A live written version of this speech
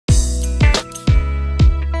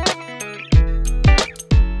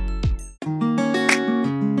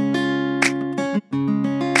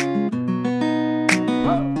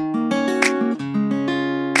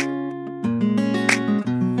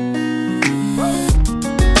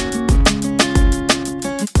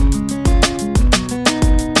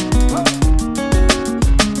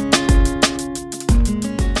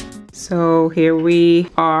here we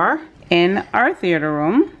are in our theater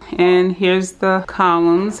room, and here's the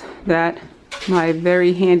columns that my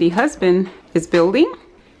very handy husband is building.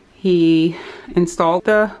 He installed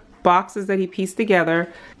the boxes that he pieced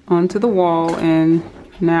together onto the wall, and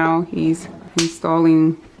now he's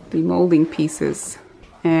installing the molding pieces.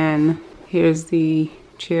 And here's the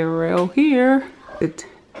chair rail here. It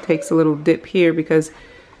takes a little dip here because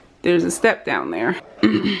there's a step down there.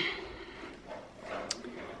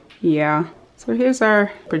 Yeah, so here's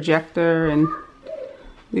our projector, and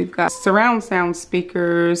we've got surround sound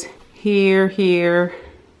speakers here, here,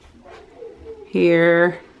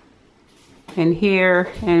 here, and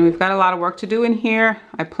here, and we've got a lot of work to do in here.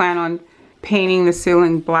 I plan on painting the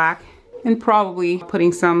ceiling black and probably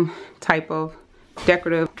putting some type of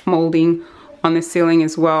decorative molding on the ceiling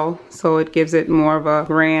as well, so it gives it more of a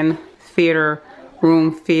grand theater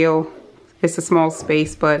room feel. It's a small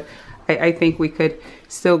space, but I think we could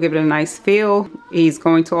still give it a nice feel. He's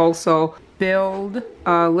going to also build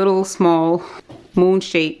a little small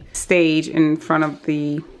moon-shaped stage in front of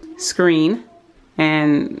the screen,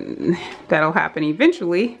 and that'll happen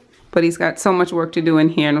eventually, but he's got so much work to do in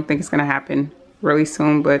here. I don't think it's gonna happen really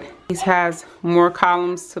soon, but he has more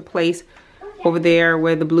columns to place over there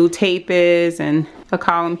where the blue tape is, and a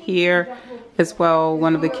column here as well.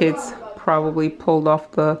 One of the kids probably pulled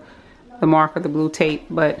off the mark of the blue tape,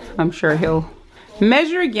 but I'm sure he'll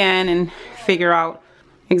measure again and figure out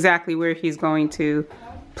exactly where he's going to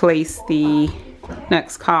place the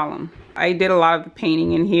next column. I did a lot of the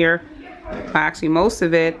painting in here, actually most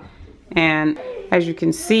of it, and as you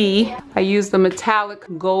can see, I used the metallic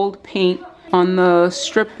gold paint on the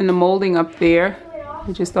strip and the molding up there.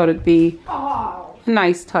 I just thought it'd be a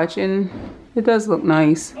nice touch, and it does look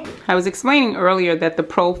nice. I was explaining earlier that the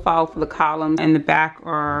profile for the columns and the back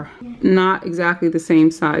are not exactly the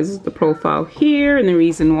same size as the profile here, and the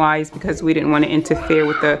reason why is because we didn't want to interfere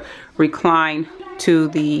with the recline to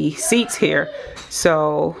the seats here.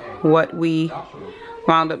 So what we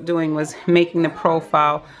wound up doing was making the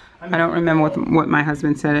profile, I don't remember what my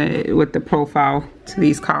husband said what the profile to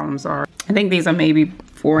these columns are. I think these are maybe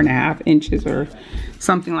 4.5 inches or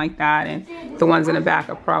something like that, and the ones in the back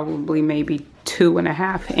are probably maybe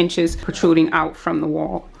 2.5 inches protruding out from the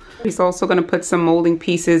wall. He's also going to put some molding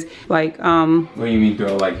pieces like what do you mean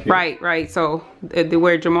throw like here? Right. So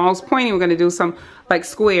where Jamal's pointing, we're going to do some like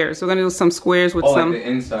squares. We're going to do some squares with some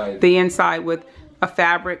like the inside with a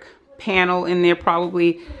fabric panel in there,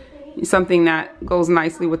 probably something that goes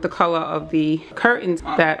nicely with the color of the curtains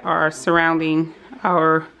that are surrounding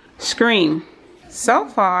our screen. So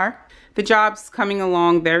far, the job's coming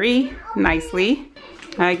along very nicely.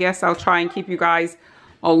 I guess I'll try and keep you guys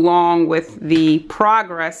along with the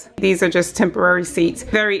progress. These are just temporary seats,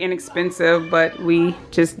 very inexpensive, but we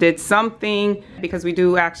just did something because we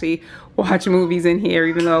do actually watch movies in here,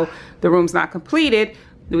 even though the room's not completed.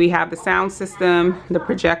 We have the sound system, the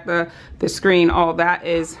projector, the screen, all that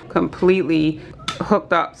is completely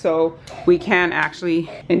hooked up, so we can actually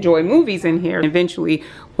enjoy movies in here. Eventually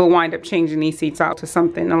we'll wind up changing these seats out to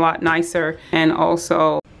something a lot nicer, and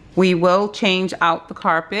also we will change out the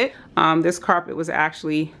carpet. This carpet was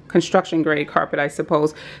actually construction grade carpet, I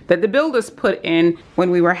suppose, that the builders put in when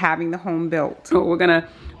we were having the home built. So we're gonna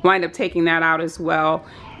wind up taking that out as well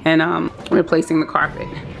and replacing the carpet.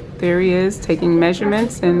 There he is taking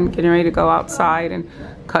measurements and getting ready to go outside and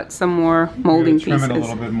cut some more molding pieces. Trim it a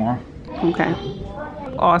little bit more. Okay,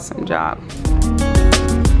 awesome job.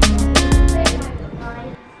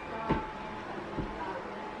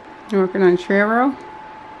 You're working on chair row?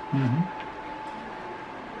 Mm-hmm.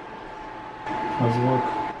 How's it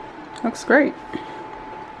look? Looks great.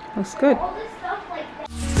 Looks good.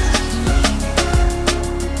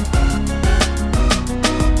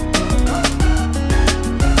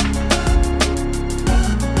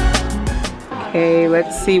 Okay,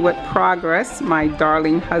 let's see what progress my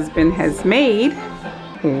darling husband has made.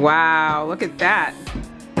 Wow, look at that.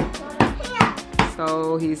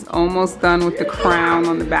 So he's almost done with the crown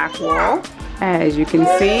on the back wall. As you can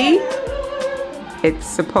see, it's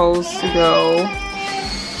supposed to go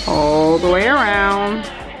all the way around.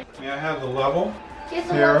 May I have the level? Here's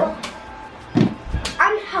the level.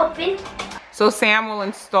 I'm helping. So Sam will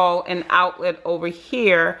install an outlet over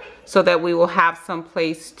here so that we will have some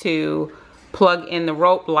place to plug in the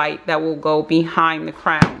rope light that will go behind the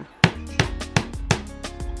crown.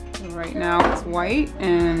 So right now it's white,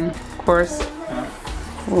 and of course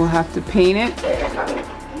we'll have to paint it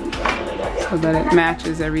so that it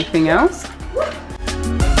matches everything else.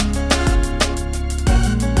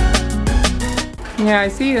 Yeah, I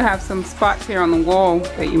see you have some spots here on the wall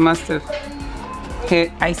that you must have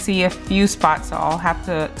I see a few spots, so I'll have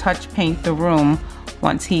to touch paint the room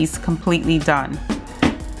once he's completely done.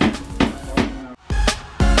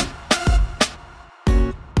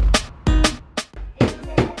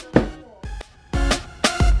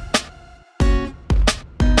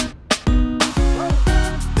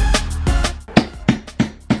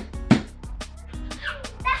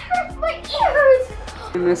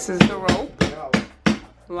 And this is the rope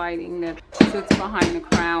lighting that sits behind the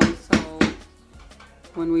crown, so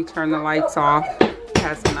when we turn the lights off, it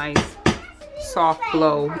has a nice soft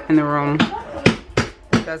glow in the room.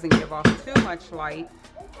 It doesn't give off too much light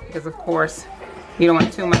because of course you don't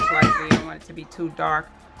want too much light, so you don't want it to be too dark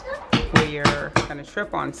where you're gonna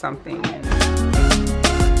trip on something.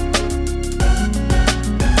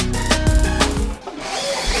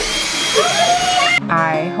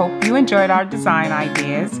 I hope you enjoyed our design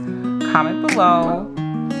ideas. Comment below,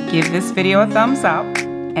 give this video a thumbs up,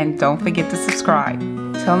 and don't forget to subscribe.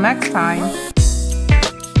 Till next time.